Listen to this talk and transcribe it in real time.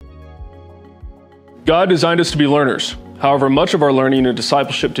God designed us to be learners. However, much of our learning and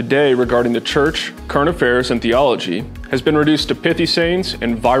discipleship today regarding the church, current affairs, and theology has been reduced to pithy sayings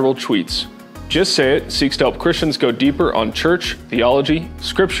and viral tweets. Just Say It seeks to help Christians go deeper on church, theology,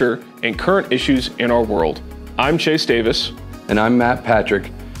 scripture, and current issues in our world. I'm Chase Davis. And I'm Matt Patrick.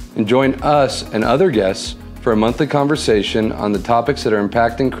 And join us and other guests for a monthly conversation on the topics that are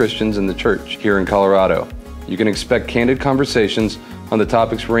impacting Christians in the church here in Colorado. You can expect candid conversations on the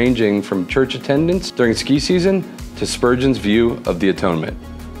topics ranging from church attendance during ski season to Spurgeon's view of the atonement.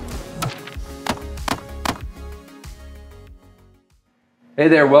 Hey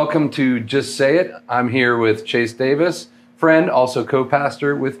there, welcome to Just Say It. I'm here with Chase Davis, friend, also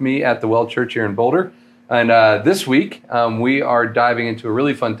co-pastor with me at the Well Church here in Boulder. And this week, we are diving into a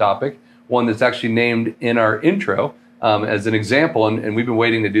really fun topic, one that's actually named in our intro as an example, and we've been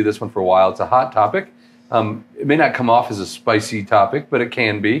waiting to do this one for a while. It's a hot topic. It may not come off as a spicy topic, but it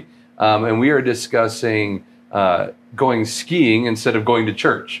can be. And we are discussing going skiing instead of going to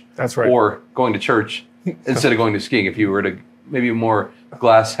church. That's right. Or going to church instead of going to skiing, if you were to maybe a more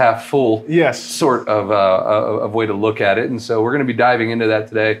glass half full sort of way to look at it. And so we're going to be diving into that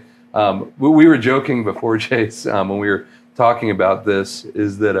today. We were joking before, Chase, when we were talking about this,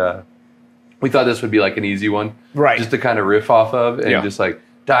 is that we thought this would be like an easy one. Right. Just to kind of riff off of and just like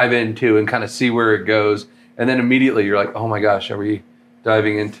dive into and kind of see where it goes. And then immediately you're like, oh my gosh, are we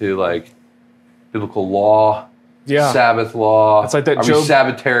diving into like biblical law, Sabbath law? It's like that. Are we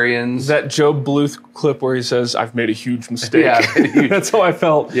Sabbatarians? That Job Bluth clip where he says, I've made a huge mistake. That's how I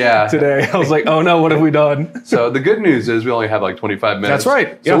felt today. I was like, oh no, what have we done? So the good news is we only have like 25 minutes. That's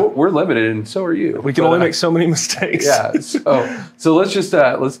right. So we're limited, and so are you. We can only make so many mistakes. So let's just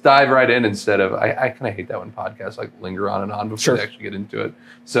let's dive right in instead of I kind of hate that when podcasts like linger on and on before they actually get into it.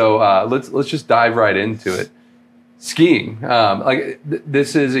 So let's just dive right into it. Skiing,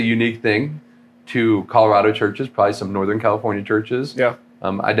 this is a unique thing to Colorado churches, probably some Northern California churches.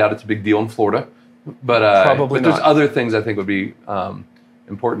 I doubt it's a big deal in Florida, but probably but there's other things I think would be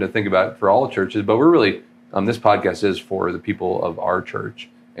important to think about for all churches. But we're really this podcast is for the people of our church,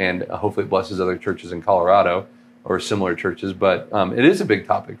 and hopefully it blesses other churches in Colorado or similar churches. But it is a big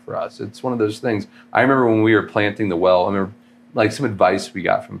topic for us. It's one of those things. I remember when we were planting the well. I remember like some advice we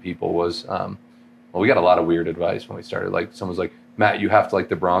got from people was, we got a lot of weird advice when we started. Like someone was like, Matt, you have to like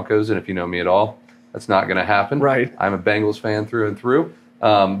the Broncos, and if you know me at all, that's not going to happen. Right. I'm a Bengals fan through and through.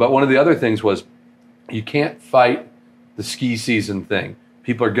 But one of the other things was you can't fight the ski season thing.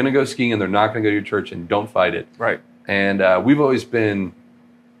 People are going to go skiing and they're not going to go to your church, and don't fight it. Right. And we've always been,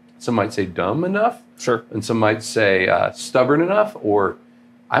 some might say dumb enough. Sure. And some might say stubborn enough, or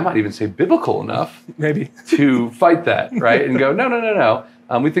I might even say biblical enough. Maybe. To fight that, right? And go, no.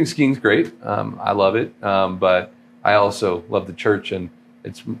 We think skiing's great. I love it. But I also love the church, and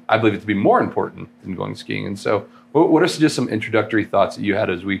I believe it to be more important than going skiing. And so what are just some introductory thoughts that you had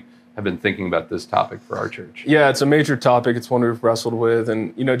as we have been thinking about this topic for our church? Yeah, it's a major topic. It's one we've wrestled with.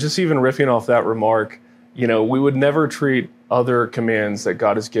 And, just even riffing off that remark, we would never treat other commands that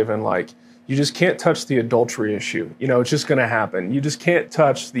God has given like, you just can't touch the adultery issue. It's just going to happen. You just can't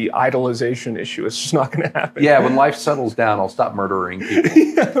touch the idolization issue. It's just not going to happen. Yeah, when life settles down, I'll stop murdering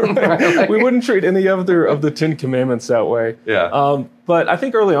people. Right. We wouldn't treat any other of the 10 commandments that way. Yeah. But I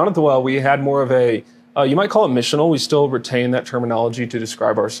think early on at the Well, we had more of a, you might call it missional. We still retain that terminology to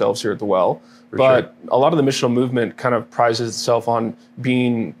describe ourselves here at the Well. But a lot of the missional movement kind of prizes itself on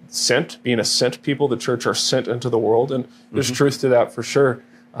being a sent people. The church are sent into the world, and there's truth to that for sure.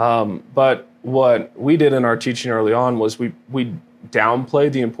 But what we did in our teaching early on was we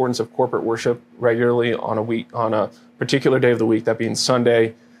downplayed the importance of corporate worship regularly on a particular day of the week, that being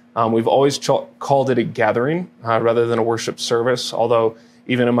Sunday. We've always called it a gathering rather than a worship service, although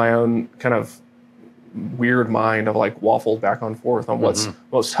even in my own kind of weird mind of like waffled back and forth on what's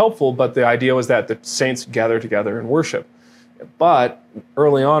most helpful. But the idea was that the saints gather together and worship. But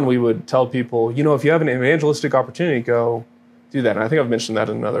early on, we would tell people, if you have an evangelistic opportunity, go do that. And I think I've mentioned that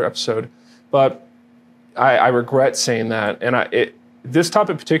in another episode. But I regret saying that. And this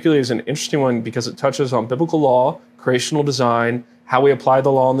topic particularly is an interesting one because it touches on biblical law, creational design, how we apply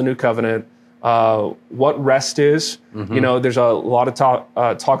the law in the new covenant, what rest is. There's a lot of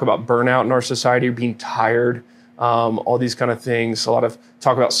talk about burnout in our society, being tired, all these kind of things, a lot of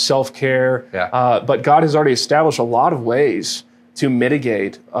talk about self-care. But God has already established a lot of ways to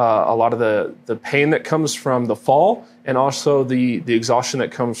mitigate a lot of the pain that comes from the fall, and also the exhaustion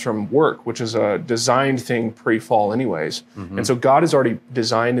that comes from work, which is a designed thing pre-fall anyways. And so God has already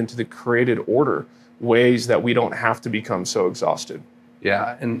designed into the created order ways that we don't have to become so exhausted.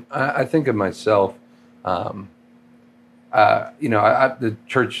 Yeah, and I think of myself, the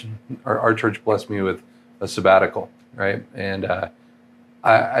church, our church blessed me with a sabbatical, right? And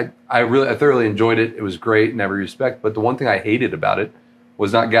I thoroughly enjoyed it. It was great in every respect. But the one thing I hated about it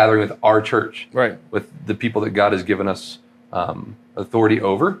was not gathering with our church, right? With the people that God has given us authority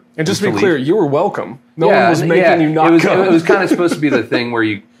over. And just to be clear, you were welcome. No one was making you not come. It was kind of supposed to be the thing where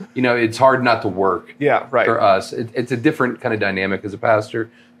it's hard not to work. Yeah, right. For us, it's a different kind of dynamic as a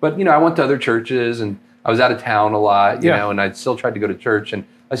pastor. But I went to other churches and I was out of town a lot, and I still tried to go to church, and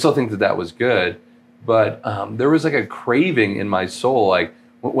I still think that was good. But there was like a craving in my soul. Like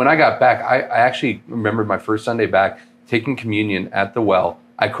when I got back, I actually remembered my first Sunday back taking communion at the well.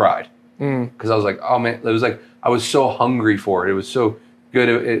 I cried because I was like, oh man, it was like I was so hungry for it. It was so good.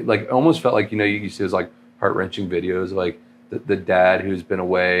 It like almost felt like you see those like heart-wrenching videos of like the dad who's been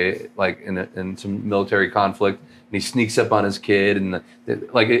away like in some military conflict. And he sneaks up on his kid, and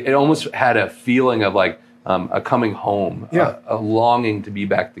it almost had a feeling of like a coming home, a longing to be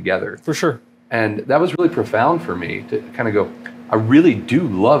back together. For sure. And that was really profound for me to kind of go, I really do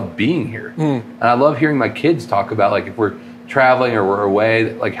love being here. And I love hearing my kids talk about like if we're traveling or we're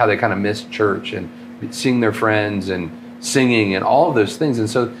away, like how they kind of miss church and seeing their friends and singing and all of those things. And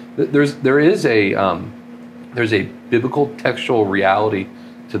so there's a biblical textual reality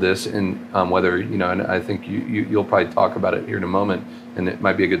to this, and whether and I think you'll probably talk about it here in a moment, and it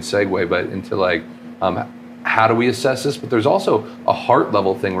might be a good segue, but into like how do we assess this? But there's also a heart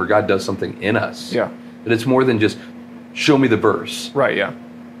level thing where God does something in us. Yeah, that it's more than just show me the verse. Right. Yeah.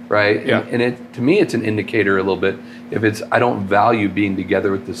 Right. Yeah. And it to me it's an indicator a little bit. If it's I don't value being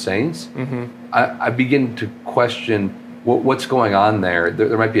together with the saints, I begin to question what's going on there.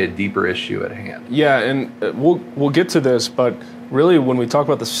 There might be a deeper issue at hand. Yeah, and we'll get to this, but really when we talk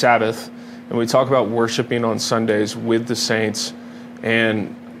about the Sabbath and we talk about worshiping on Sundays with the saints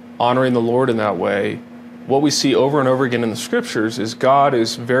and honoring the Lord in that way, what we see over and over again in the scriptures is God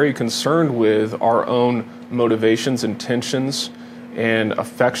is very concerned with our own motivations, intentions, and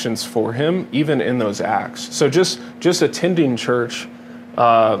affections for Him, even in those acts. So just attending church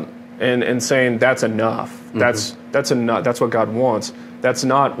and saying that's enough, that's enough, that's what God wants. That's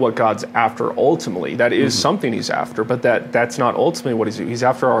not what God's after ultimately. That is something He's after, but that's not ultimately what He's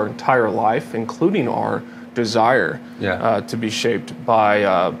after our entire life, including our desire to be shaped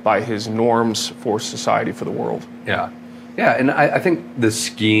by His norms for society, for the world. Yeah, and I think the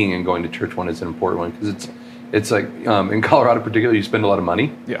skiing and going to church one is an important one because it's like in Colorado particularly, you spend a lot of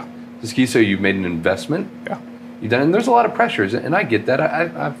money to ski, so you've made an investment. Yeah, you've done, and there's a lot of pressures, and I get that.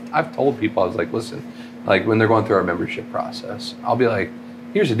 I've told people, I was like, listen, like when they're going through our membership process, I'll be like,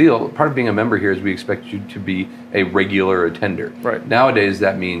 here's the deal. Part of being a member here is we expect you to be a regular attender. Right. Nowadays,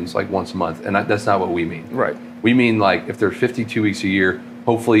 that means like once a month, and that's not what we mean. Right. We mean like if there's 52 weeks a year,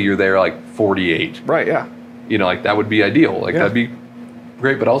 hopefully you're there like 48. Right, yeah. Like that would be ideal. Like that'd be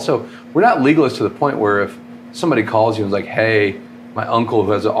great. But also, we're not legalists to the point where if somebody calls you and is like, hey, my uncle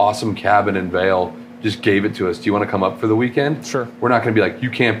who has an awesome cabin in Vail just gave it to us. Do you want to come up for the weekend? Sure. We're not going to be like,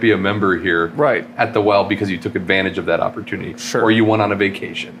 you can't be a member here at the well because you took advantage of that opportunity. Sure. Or you went on a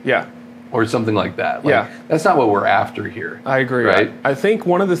vacation. Yeah. Or something like that. That's not what we're after here. I agree. Right? I think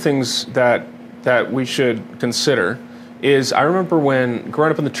one of the things that we should consider is I remember when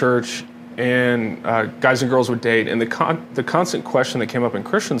growing up in the church and guys and girls would date, and the constant question that came up in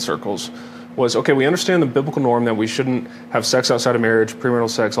Christian circles was, okay, we understand the biblical norm that we shouldn't have sex outside of marriage, premarital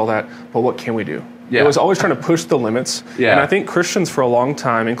sex, all that, but what can we do? Yeah. It was always trying to push the limits. Yeah. And I think Christians for a long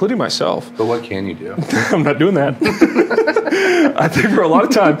time, including myself. But what can you do? I'm not doing that. I think for a lot of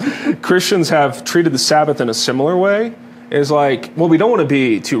time, Christians have treated the Sabbath in a similar way. Is like, well, we don't want to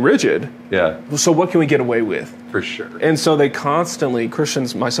be too rigid. Yeah. So what can we get away with? For sure. And so they constantly,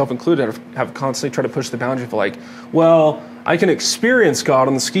 Christians, myself included, have constantly tried to push the boundary for like, well, I can experience God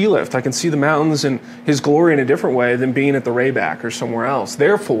on the ski lift. I can see the mountains and His glory in a different way than being at the Rayback or somewhere else.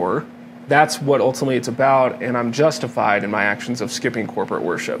 Therefore, that's what ultimately it's about, and I'm justified in my actions of skipping corporate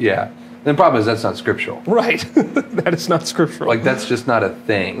worship. Yeah. And the problem is that's not scriptural. Right. That is not scriptural. Like, that's just not a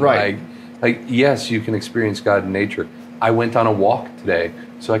thing. Right. Like, yes, you can experience God in nature. I went on a walk today,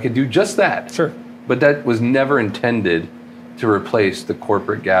 so I could do just that. Sure. But that was never intended to replace the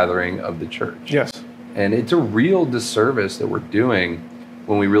corporate gathering of the church. Yes. And it's a real disservice that we're doing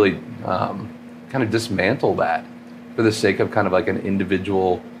when we really kind of dismantle that for the sake of kind of like an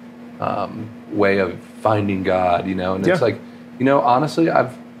individual way of finding God, And it's like, honestly,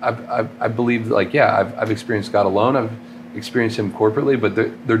 I believe like, I've experienced God alone. I've experienced Him corporately, but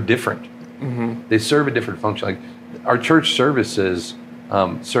they're different. Mm-hmm. They serve a different function. Like our church services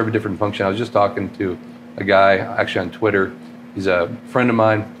serve a different function. I was just talking to a guy actually on Twitter. He's a friend of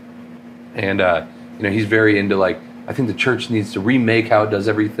mine, and he's very into like I think the church needs to remake how it does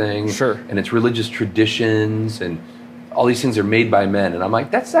everything. Sure. And its religious traditions and all these things are made by men. And I'm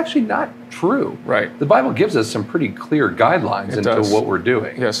like, that's actually not true. Right. The Bible gives us some pretty clear guidelines into what we're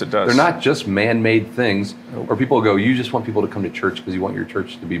doing. Yes, it does. They're not just man-made things where people go, you just want people to come to church because you want your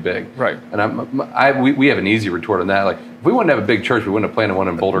church to be big. Right. And we have an easy retort on that. Like, if we wanted to have a big church, we wouldn't have planted one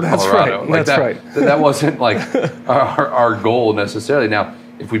in Boulder, Colorado. Right. That's right. That wasn't like our goal necessarily. Now,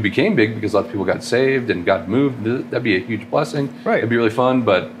 if we became big because lots of people got saved and got moved, that'd be a huge blessing. Right. It'd be really fun,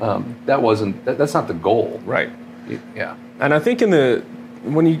 but that's not the goal. Right. Yeah. And I think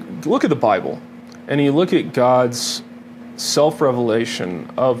when you look at the Bible and you look at God's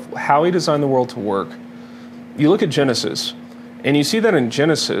self-revelation of how he designed the world to work, you look at Genesis and you see that in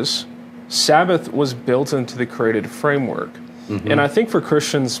Genesis, Sabbath was built into the created framework. Mm-hmm. And I think for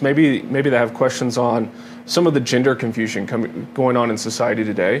Christians, maybe they have questions on some of the gender confusion going on in society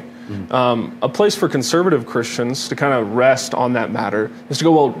today. Mm-hmm. A place for conservative Christians to kind of rest on that matter is to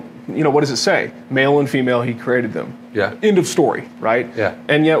go, well, what does it say? Male and female, he created them. Yeah. End of story, right? Yeah.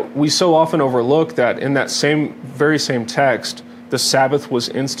 And yet we so often overlook that in that very same text, the Sabbath was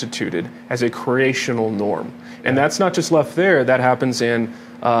instituted as a creational norm. And that's not just left there. That happens in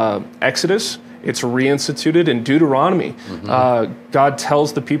Exodus. It's reinstituted in Deuteronomy. Mm-hmm. God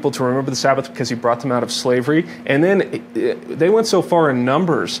tells the people to remember the Sabbath because he brought them out of slavery. And then they went so far in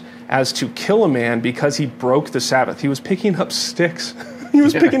Numbers as to kill a man because he broke the Sabbath. He was picking up sticks.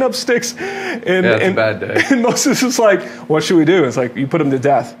 Picking up sticks. And it's a bad day. And Moses is like, what should we do? It's like, you put him to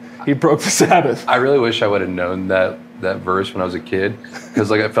death. He broke the Sabbath. I really wish I would have known that verse when I was a kid,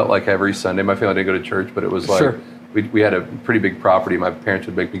 because I felt like every Sunday, my family didn't go to church, but it was like, sure. we had a pretty big property. My parents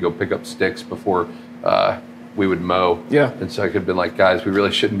would make me go pick up sticks before we would mow. Yeah. And so I could have been like, guys, we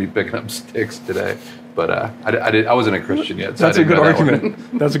really shouldn't be picking up sticks today. But I wasn't a Christian yet. So That's a good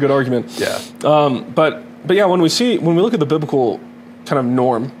argument. That's a good argument. Yeah. But yeah, when we look at the biblical kind of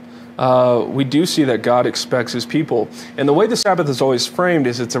norm, we do see that God expects his people. And the way the Sabbath is always framed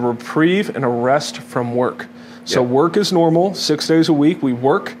is it's a reprieve and a rest from work. So work is normal. 6 days a week we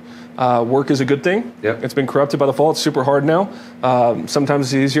work. Work is a good thing. Yep. It's been corrupted by the fall. It's super hard now. Sometimes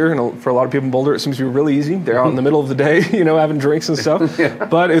it's easier, and for a lot of people in Boulder, it seems to be really easy. They're out in the middle of the day, having drinks and stuff. Yeah.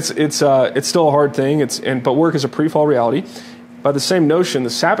 But it's still a hard thing. But work is a pre-fall reality. By the same notion,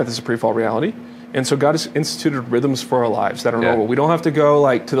 the Sabbath is a pre-fall reality. And so God has instituted rhythms for our lives that are normal. We don't have to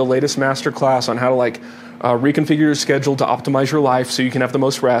go to the latest master class on how to reconfigure your schedule to optimize your life so you can have the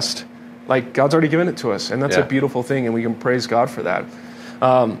most rest. God's already given it to us, and that's a beautiful thing, and we can praise God for that.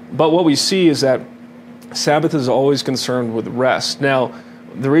 But what we see is that Sabbath is always concerned with rest. Now,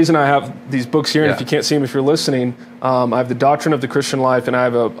 the reason I have these books here, and if you can't see them if you're listening, I have the Doctrine of the Christian Life, and I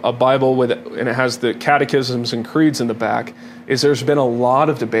have a Bible and it has the catechisms and creeds in the back, is there's been a lot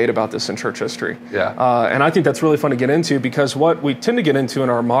of debate about this in church history. Yeah. And I think that's really fun to get into, because what we tend to get into in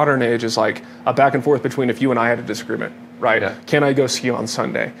our modern age is a back and forth between if you and I had a disagreement, right? Yeah. Can I go ski on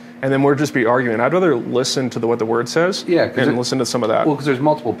Sunday? And then we'll just be arguing. I'd rather listen to what the Word says and listen to some of that. Well, because there's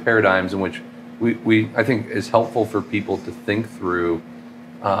multiple paradigms in which we I think is helpful for people to think through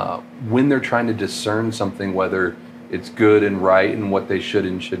when they're trying to discern something, whether it's good and right and what they should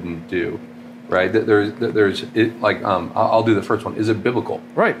and shouldn't do, right? I'll do the first one. Is it biblical?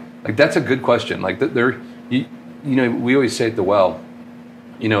 Right. That's a good question. We always say at the well,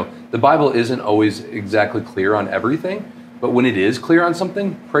 the Bible isn't always exactly clear on everything, but when it is clear on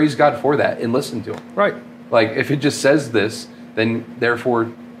something, praise God for that and listen to him. Right. If it just says this, then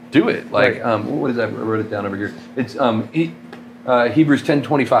therefore do it. Right. What is that? I wrote it down over here. It's Hebrews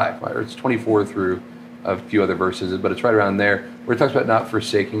 10:25, or it's 24 through a few other verses, but it's right around there where it talks about not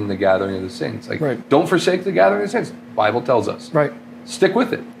forsaking the gathering of the saints. Don't forsake the gathering of the saints. The Bible tells us. Right. Stick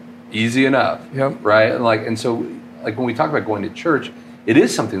with it. Easy enough. Yep. Right. And so when we talk about going to church, it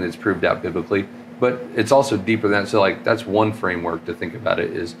is something that's proved out biblically, but it's also deeper than that. So that's one framework to think about it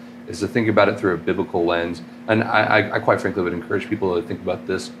is to think about it through a biblical lens. And I quite frankly would encourage people to think about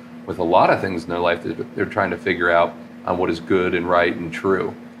this with a lot of things in their life that they're trying to figure out on what is good and right and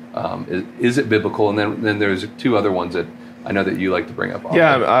true. Is it biblical? And then there's two other ones that I know that you like to bring up often.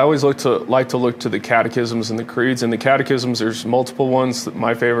 Yeah, I always like to look to the catechisms and the creeds. And the catechisms, there's multiple ones.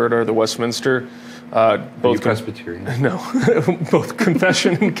 My favorite are the Westminster. Both Presbyterian? No, both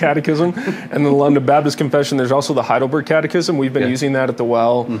Confession and Catechism, and the London Baptist Confession. There's also the Heidelberg Catechism. We've been using that at the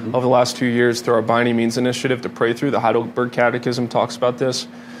well over the last 2 years through our By Any Means initiative to pray through. The Heidelberg Catechism talks about this.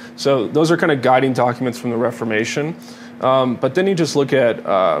 So those are kind of guiding documents from the Reformation. But then you just look at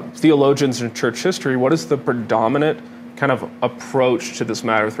theologians in church history. What is the predominant kind of approach to this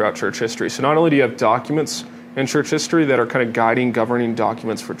matter throughout church history? So not only do you have documents in church history that are kind of guiding, governing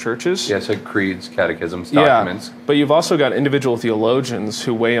documents for churches. Yeah, it's like creeds, catechisms, documents. Yeah, but you've also got individual theologians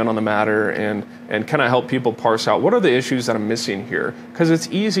who weigh in on the matter and kind of help people parse out what are the issues that I'm missing here. Because it's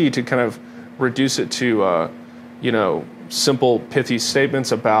easy to kind of reduce it to, simple, pithy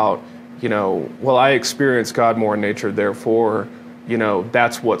statements about, well, I experience God more in nature, therefore,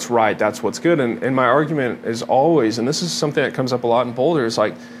 that's what's right, that's what's good. And my argument is always, and this is something that comes up a lot in Boulder, is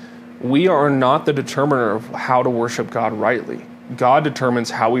like, we are not the determiner of how to worship God rightly. God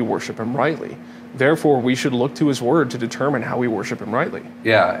determines how we worship Him rightly. Therefore, we should look to His Word to determine how we worship Him rightly.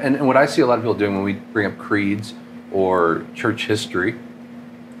 Yeah, and what I see a lot of people doing when we bring up creeds or church history,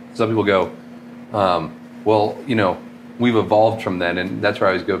 some people go, we've evolved from then, and that's where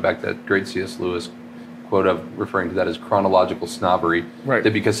I always go back to that great C.S. Lewis quote of referring to that as chronological snobbery, right.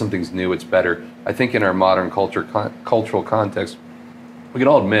 That because something's new, it's better. I think in our modern cultural context, we can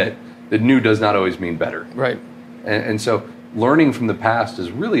all admit that new does not always mean better. Right. And so learning from the past is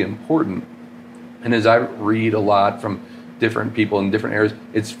really important. And as I read a lot from different people in different areas,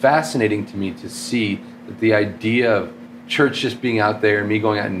 it's fascinating to me to see that the idea of church just being out there and me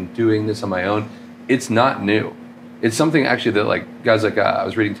going out and doing this on my own, it's not new. It's something actually that like guys like I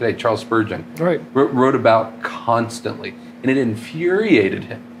was reading today, Charles Spurgeon, right, wrote about constantly. And it infuriated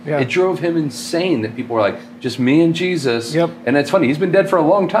him. Yeah. It drove him insane that people were like, just me and Jesus. Yep. And it's funny, he's been dead for a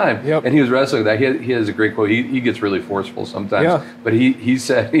long time. Yep. And he was wrestling with that. He has a great quote. He gets really forceful sometimes. Yeah. But he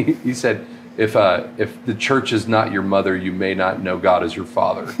said, if the church is not your mother, you may not know God as your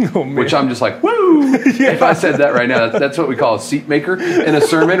father. Oh, man. Which I'm just like, woo! Yeah. If I said that right now, that's what we call a seat maker in a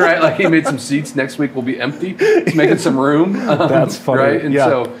sermon, right? Like he made some seats, next week will be empty. He's making some room. That's funny. Right? And yeah.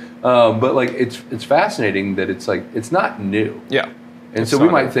 so, but like it's fascinating that it's like, it's not new. Yeah. And It's so we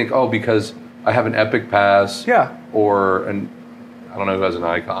not might new. think, because I have an Epic Pass, Yeah. or I don't know who has an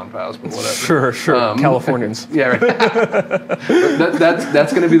Icon Pass, but whatever. Sure. Californians. Yeah, right.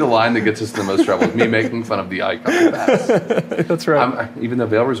 that's going to be the line that gets us in the most trouble, me making fun of the Icon Pass. That's right. Even the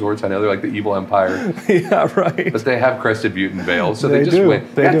Vail Resorts, I know they're like the evil empire, Yeah, right. but they have Crested Butte and Vail, so they just do. win.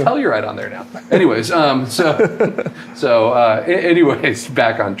 They Got do. Telluride on there now. Anyways, anyways,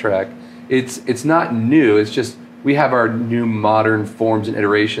 back on track. It's not new. It's just we have our new modern forms and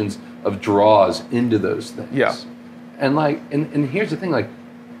iterations of draws into those things. Yeah. And and here's the thing, like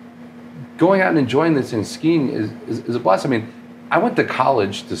going out and enjoying this and skiing is a blast. I mean, I went to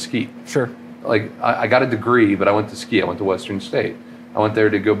college to ski. Sure. Like I got a degree, but I went to ski. I went to Western State. I went there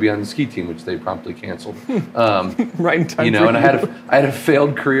to go be on the ski team, which they promptly canceled. Right in time. And I had a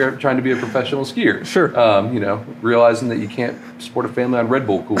failed career trying to be a professional skier. Sure. Realizing that you can't support a family on Red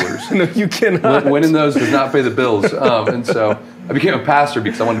Bull coolers. No, you cannot. Winning those does not pay the bills. And so I became a pastor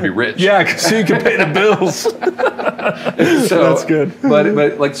because I wanted to be rich. Yeah, so you can pay the bills. So, that's good. But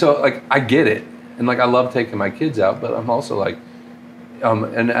I get it, and I love taking my kids out, but I'm also like,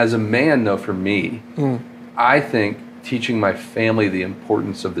 and as a man though, for me, I think teaching my family the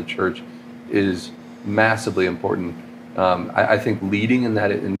importance of the church is massively important. I think leading in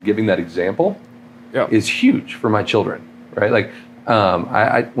that and giving that example is huge for my children, right? Like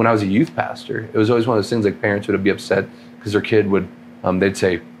when I was a youth pastor, it was always one of those things like parents would be upset because their kid would, they'd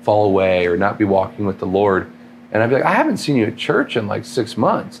say, fall away or not be walking with the Lord. And I'd be like, I haven't seen you at church in 6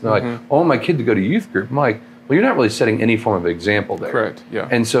 months. And they're like, I want my kid to go to youth group. I'm like, well, you're not really setting any form of example there. Correct, yeah.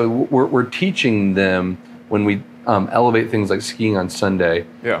 And so we're teaching them when we elevate things like skiing on Sunday.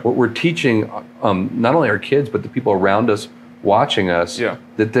 Yeah. What we're teaching not only our kids, but the people around us watching us,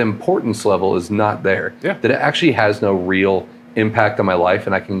 that the importance level is not there. Yeah. That it actually has no real impact on my life,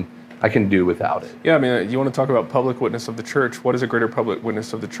 and I can do without it. Yeah, I mean, you want to talk about public witness of the church. What is a greater public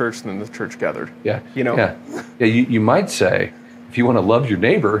witness of the church than the church gathered? Yeah. Yeah. You might say, if you want to love your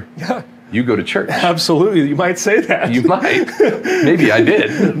neighbor, you go to church. Absolutely. You might say that. You might. Maybe I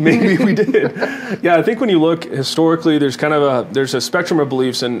did. Maybe we did. Yeah, I think when you look historically, there's there's a spectrum of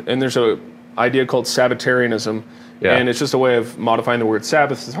beliefs, and there's a idea called Sabbatarianism. Yeah. And it's just a way of modifying the word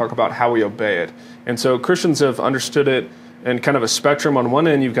Sabbath to talk about how we obey it. And so Christians have understood it in kind of a spectrum. On one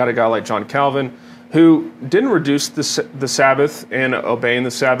end, you've got a guy like John Calvin, who didn't reduce the Sabbath and obeying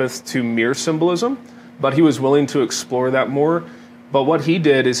the Sabbath to mere symbolism, but he was willing to explore that more. But what he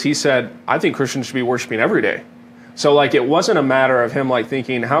did is he said, I think Christians should be worshiping every day. So it wasn't a matter of him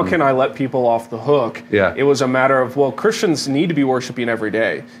thinking, how can I let people off the hook? Yeah. It was a matter of, well, Christians need to be worshiping every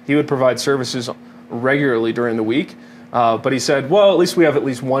day. He would provide services regularly during the week, But he said, well, at least we have at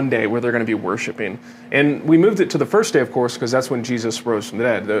least one day where they're going to be worshiping. And we moved it to the first day, of course, because that's when Jesus rose from the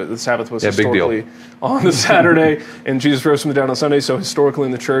dead. The Sabbath was historically on the Saturday, and Jesus rose from the dead on Sunday. So historically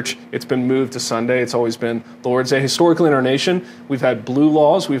in the church, it's been moved to Sunday. It's always been the Lord's Day. Historically in our nation, we've had blue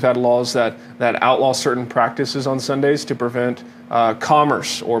laws. We've had laws that outlaw certain practices on Sundays to prevent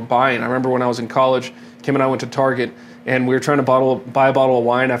commerce or buying. I remember when I was in college, Kim and I went to Target, and we were trying to buy a bottle of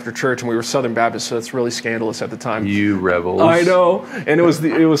wine after church, and we were Southern Baptists, so it's really scandalous at the time. You rebels. I know. And it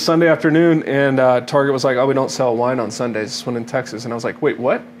was Sunday afternoon, and Target was like, oh, we don't sell wine on Sundays. This one in Texas. And I was like, wait,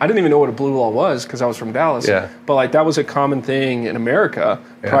 what? I didn't even know what a blue law was because I was from Dallas. Yeah. But like that was a common thing in America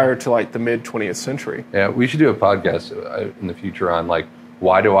prior to like the mid-20th century. Yeah, we should do a podcast in the future on like,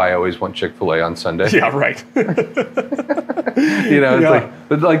 why do I always want Chick-fil-A on Sunday? Yeah, right. It's like,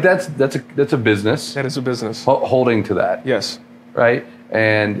 but like that's a business. That is a business. Holding to that. Yes. Right?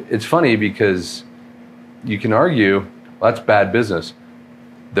 And it's funny because you can argue, well, that's bad business.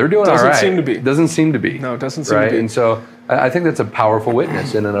 They're doing all right. Doesn't seem to be. Doesn't seem to be. No, it doesn't seem to be. And so I think that's a powerful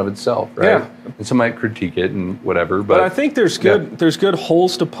witness in and of itself, right? Yeah. And some might critique it and whatever, but I think there's good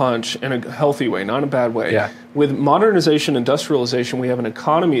holes to punch in a healthy way, not in a bad way. Yeah. With modernization, industrialization, we have an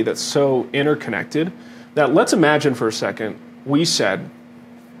economy that's so interconnected that let's imagine for a second, we said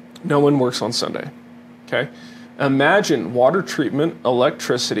no one works on Sunday. Okay? Imagine water treatment,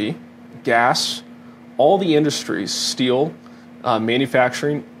 electricity, gas, all the industries, steel,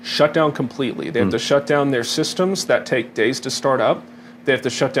 manufacturing, shut down completely. They have to shut down their systems that take days to start up. They have to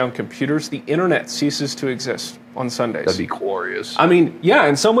shut down computers. The internet ceases to exist on Sundays. That'd be glorious. I mean, yeah,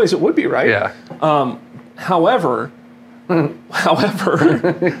 in some ways it would be, right? Yeah. However,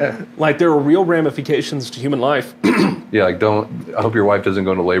 like there are real ramifications to human life. Yeah, like I hope your wife doesn't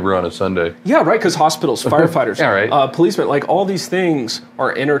go into labor on a Sunday. Yeah, right, because hospitals, firefighters, yeah, right. Policemen, like all these things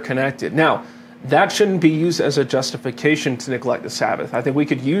are interconnected. Now, that shouldn't be used as a justification to neglect the Sabbath. I think we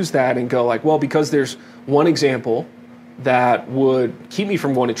could use that and go like, well, because there's one example that would keep me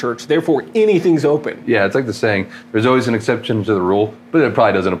from going to church, therefore anything's open. Yeah, it's like the saying, there's always an exception to the rule, but it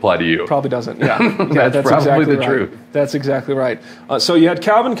probably doesn't apply to you. Probably doesn't, yeah. That's probably exactly the right. truth. That's exactly right. So you had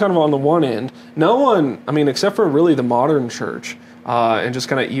Calvin kind of on the one end. No one, I mean, except for really the modern church, and just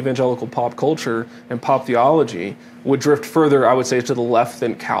kind of evangelical pop culture and pop theology, would drift further, I would say, to the left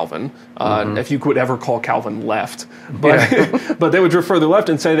than Calvin, if you could ever call Calvin left. But but they would drift further left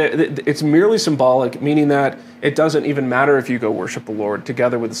and say that it's merely symbolic, meaning that it doesn't even matter if you go worship the Lord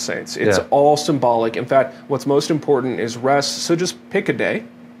together with the saints. It's all symbolic. In fact, what's most important is rest, so just pick a day,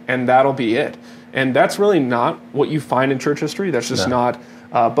 and that'll be it. And that's really not what you find in church history. That's just not...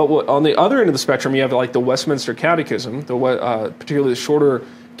 but on the other end of the spectrum, you have like the Westminster Catechism, particularly the shorter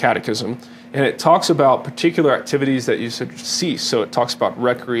catechism, and it talks about particular activities that you should cease. So it talks about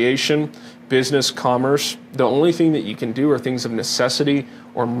recreation, business, commerce. The only thing that you can do are things of necessity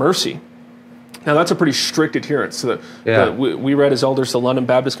or mercy. Now, that's a pretty strict adherence. So we read as elders the London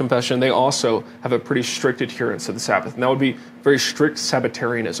Baptist Confession. They also have a pretty strict adherence to the Sabbath. And that would be very strict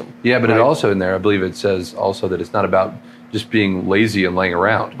Sabbatarianism. Yeah, but it also in there, I believe it says also that it's not about just being lazy and laying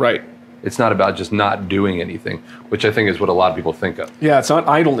around. Right. It's not about just not doing anything, which I think is what a lot of people think of. Yeah, it's not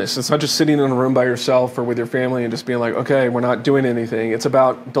idleness. It's not just sitting in a room by yourself or with your family and just being like, okay, we're not doing anything. It's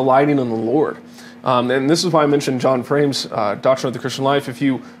about delighting in the Lord. And this is why I mentioned John Frame's Doctrine of the Christian Life. If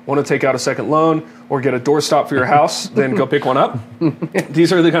you want to take out a second loan or get a doorstop for your house, then go pick one up.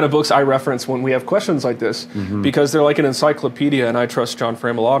 These are the kind of books I reference when we have questions like this, because they're like an encyclopedia, and I trust John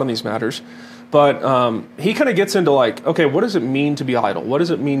Frame a lot on these matters. But he kind of gets into like, okay, what does it mean to be idle? What does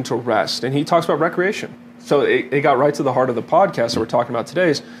it mean to rest? And he talks about recreation. So it got right to the heart of the podcast that we're talking about today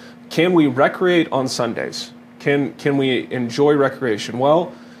is, can we recreate on Sundays? Can we enjoy recreation?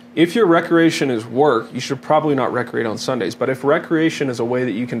 Well, if your recreation is work, you should probably not recreate on Sundays. But if recreation is a way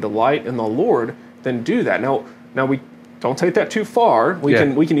that you can delight in the Lord, then do that. Now we don't take that too far. We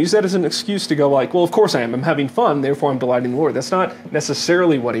can use that as an excuse to go like, well, of course I am. I'm having fun, therefore I'm delighting in the Lord. That's not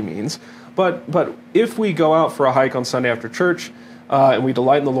necessarily what he means. But if we go out for a hike on Sunday after church and we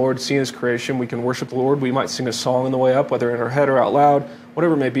delight in the Lord, see his creation, we can worship the Lord. We might sing a song on the way up, whether in our head or out loud,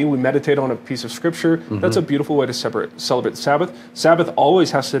 whatever it may be. We meditate on a piece of scripture. That's a beautiful way to celebrate the Sabbath. Sabbath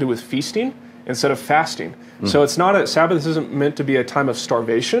always has to do with feasting instead of fasting. So it's not Sabbath isn't meant to be a time of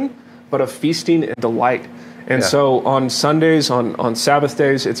starvation, but of feasting and delight. And so on Sundays, on Sabbath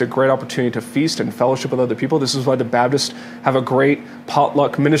days, it's a great opportunity to feast and fellowship with other people. This is why the Baptists have a great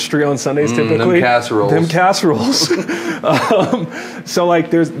potluck ministry on Sundays typically. Them casseroles. So like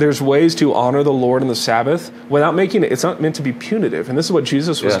there's ways to honor the Lord in the Sabbath without making it's not meant to be punitive. And this is what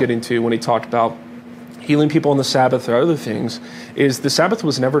Jesus was getting to when he talked about healing people on the Sabbath or other things, is the Sabbath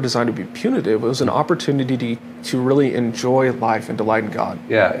was never designed to be punitive. It was an opportunity to really enjoy life and delight in God.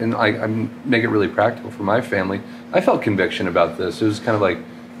 Yeah, and I make it really practical for my family. I felt conviction about this. It was kind of like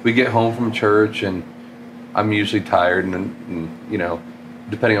we get home from church and I'm usually tired and you know,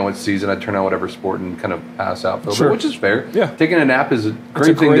 depending on what season, I turn on whatever sport and kind of pass out for a little bit, which is fair. Yeah. Taking a nap is a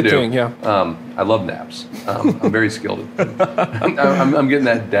great thing to do. Yeah. I love naps. I'm very skilled at them. I'm getting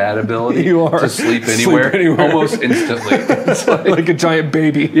that dad ability to sleep anywhere, almost instantly. It's like a giant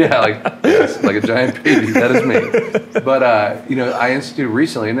baby. Yeah, like a giant baby. That is me. But, you know, I instituted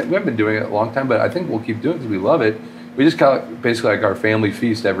recently, and we haven't been doing it a long time, but I think we'll keep doing it because we love it. We just call it basically like our family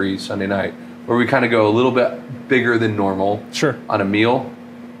feast every Sunday night, where we kind of go a little bit bigger than normal on a meal.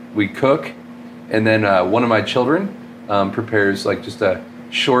 We cook, and then one of my children prepares like just a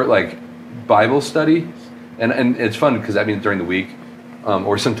short like Bible study, and it's fun because that means during the week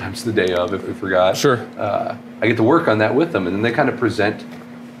or sometimes the day of if we forgot. I get to work on that with them, and then they kind of present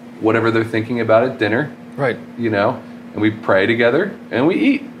whatever they're thinking about at dinner. Right. You know, and we pray together and we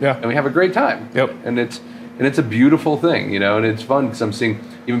eat. Yeah. And we have a great time. Yep. And it's a beautiful thing, you know, and it's fun because I'm seeing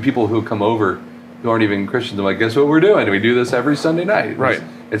even people who come over who aren't even Christians. I'm like, guess what we're doing? We do this every Sunday night. Right.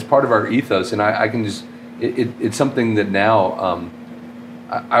 It's part of our ethos, and I can just, it's something that now,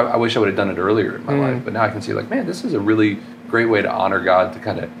 I wish I would have done it earlier in my life, but now I can see like, man, this is a really great way to honor God, to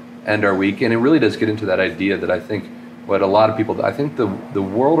kind of end our week. And it really does get into that idea that I think what a lot of people, I think the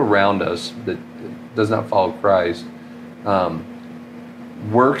world around us that does not follow Christ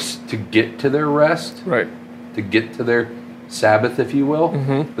works to get to their rest, right? To get to their Sabbath, if you will.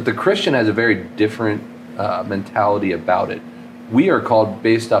 But the Christian has a very different mentality about it. We are called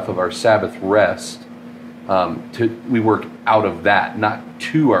based off of our Sabbath rest. We work out of that, not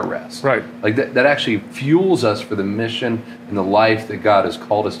to our rest. Right. Like that actually fuels us for the mission and the life that God has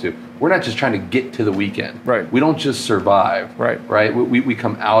called us to. We're not just trying to get to the weekend. Right. We don't just survive. Right. Right. We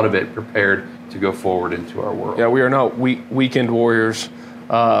come out of it prepared to go forward into our world. Yeah, we are not weekend warriors.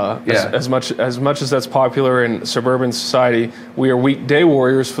 As much as that's popular in suburban society, we are weekday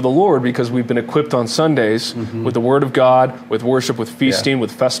warriors for the Lord because we've been equipped on Sundays with the Word of God, with worship, with feasting,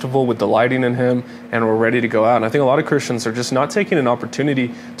 with festival, with delighting in Him, and we're ready to go out. And I think a lot of Christians are just not taking an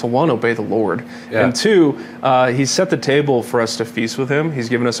opportunity to, one, obey the Lord, and two, He's set the table for us to feast with Him. He's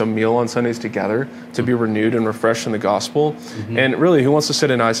given us a meal on Sundays together to be renewed and refreshed in the gospel. And really, who wants to sit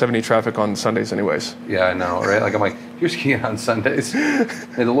in I-70 traffic on Sundays anyways? Yeah, I know, right? Like, I'm like, you're skiing on Sundays.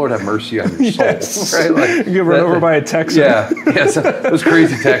 May the Lord have mercy on your soul. Right? Like, you get run over by a Texan. Those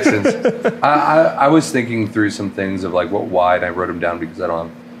crazy Texans. I was thinking through some things of like why, and I wrote them down because I don't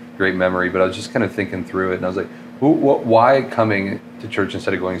have great memory, but I was just kind of thinking through it, and I was like, why coming to church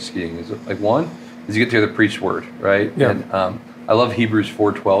instead of going skiing? Is it like, one, is you get to hear the preached word, right? Yeah. And I love Hebrews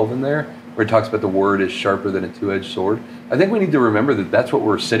 4:12 in there, where it talks about the word is sharper than a two-edged sword. I think we need to remember that that's what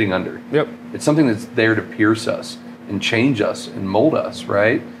we're sitting under. Yep. It's something that's there to pierce us and change us and mold us,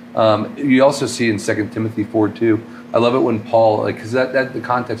 right? You also see in 2 Timothy 4:2. I love it when Paul, like, because that the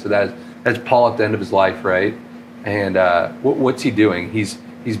context of that is that's Paul at the end of his life, right? And what's he doing? He's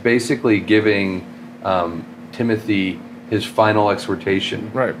basically giving Timothy his final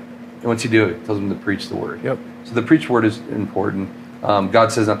exhortation, right? And what's he doing? He tells him to preach the word. Yep. So the preached word is important.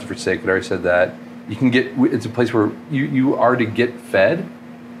 God says not to forsake it. I already said that. You can get. It's a place where you are to get fed.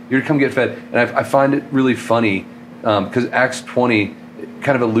 You're to come get fed, and I find it really funny. Because Acts 20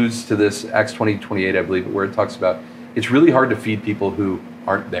 kind of alludes to this, Acts 20:28, I believe, where it talks about it's really hard to feed people who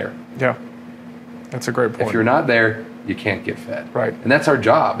aren't there. Yeah, that's a great point. If you're not there, you can't get fed. Right. And that's our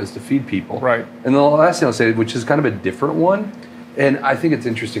job, is to feed people. Right. And the last thing I'll say, which is kind of a different one, and I think it's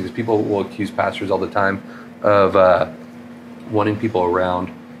interesting because people will accuse pastors all the time of wanting people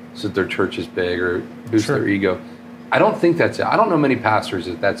around so that their church is big or boost their ego. I don't think that's it. I don't know many pastors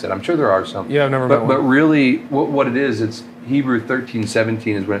that's it. I'm sure there are some. Yeah, I've never met one. But really, what it is, it's Hebrews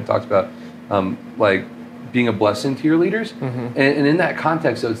 13:17 is when it talks about like being a blessing to your leaders. And in that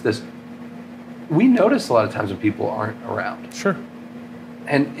context, it's this. We notice a lot of times when people aren't around. Sure.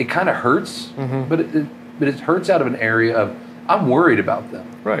 And it kind of hurts, but it hurts out of an area of I'm worried about them.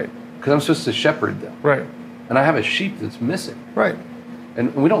 Right. Because I'm supposed to shepherd them. Right. And I have a sheep that's missing. Right.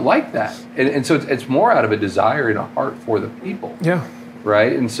 And we don't like that. And so it's more out of a desire and a heart for the people. Yeah.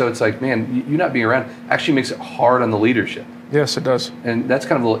 Right? And so it's like, man, you not being around actually makes it hard on the leadership. Yes, it does. And that's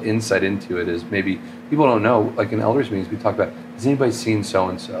kind of a little insight into it is maybe people don't know, like in elders meetings, we talk about, has anybody seen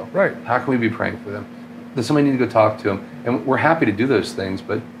so-and-so? Right. How can we be praying for them? Does somebody need to go talk to them? And we're happy to do those things,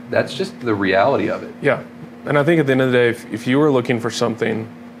 but that's just the reality of it. Yeah. And I think at the end of the day, if you were looking for something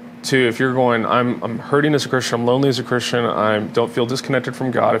if you're going, I'm hurting as a Christian, I'm lonely as a Christian, I don't feel disconnected from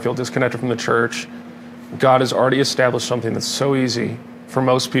God, I feel disconnected from the church, God has already established something that's so easy for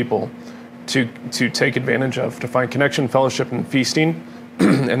most people to take advantage of, to find connection, fellowship, and feasting,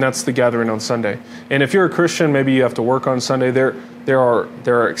 and that's the gathering on Sunday. And if you're a Christian, maybe you have to work on Sunday. There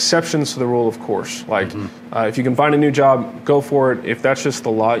are exceptions to the rule, of course. Like if you can find a new job, go for it. If that's just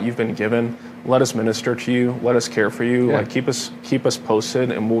the lot you've been given, let us minister to you. Let us care for you. Like keep us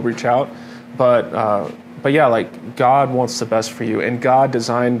posted, and we'll reach out. But yeah, like God wants the best for you, and God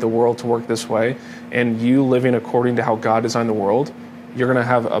designed the world to work this way. And you living according to how God designed the world, you're going to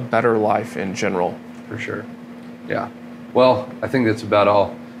have a better life in general. For sure. Yeah. Well, I think that's about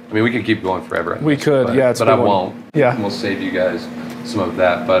all. I mean, we could keep going forever. We could, but I won't. Yeah. We'll save you guys some of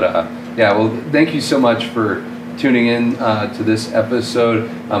that. But yeah, well, thank you so much for tuning in to this episode.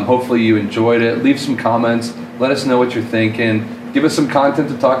 Hopefully you enjoyed it. Leave some comments. Let us know what you're thinking. Give us some content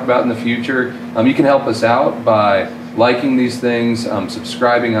to talk about in the future. You can help us out by liking these things,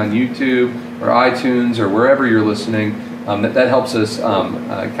 subscribing on YouTube or iTunes or wherever you're listening. That helps us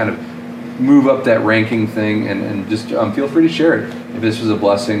kind of move up that ranking thing, and just feel free to share it if this was a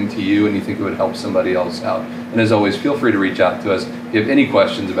blessing to you and you think it would help somebody else out. And as always, feel free to reach out to us if you have any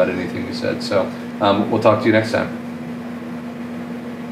questions about anything we said. So we'll talk to you next time.